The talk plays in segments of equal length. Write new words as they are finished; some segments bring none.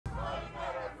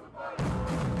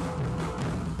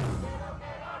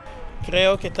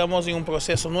Creo que estamos en un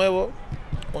proceso nuevo,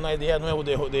 una idea nueva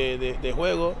de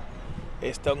juego,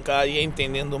 están cada día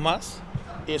entendiendo más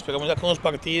y esperamos ya con los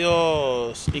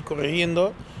partidos ir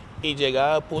corrigiendo y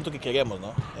llegar al punto que queremos,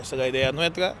 ¿no? Esa es la idea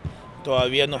nuestra,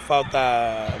 todavía nos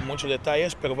falta muchos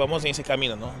detalles, pero vamos en ese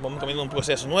camino, ¿no? Vamos caminando un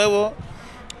proceso nuevo,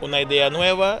 una idea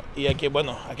nueva y hay que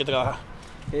trabajar.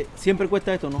 Siempre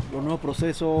cuesta esto, ¿no? Los nuevos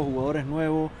procesos, jugadores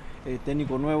nuevos,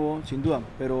 técnico nuevo, sin duda,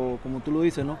 pero como tú lo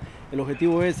dices, ¿no? El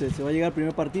objetivo es ese, se va a llegar al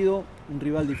primer partido, un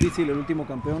rival difícil, el último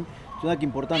campeón, es una que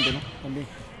importante, ¿no? También.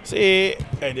 Sí,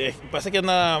 pasa que es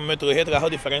una metodología de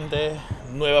trabajo diferente,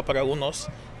 nueva para algunos,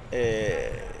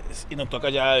 y nos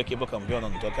toca ya el equipo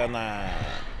campeón, nos toca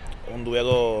un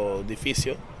duelo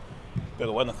difícil,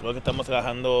 pero bueno, creo que estamos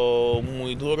trabajando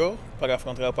muy duro para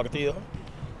afrontar el partido.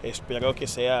 Espero que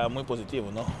sea muy positivo,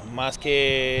 ¿no? Más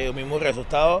que el mismo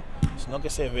resultado, sino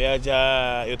que se vea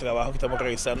ya el trabajo que estamos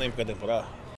realizando en pretemporada.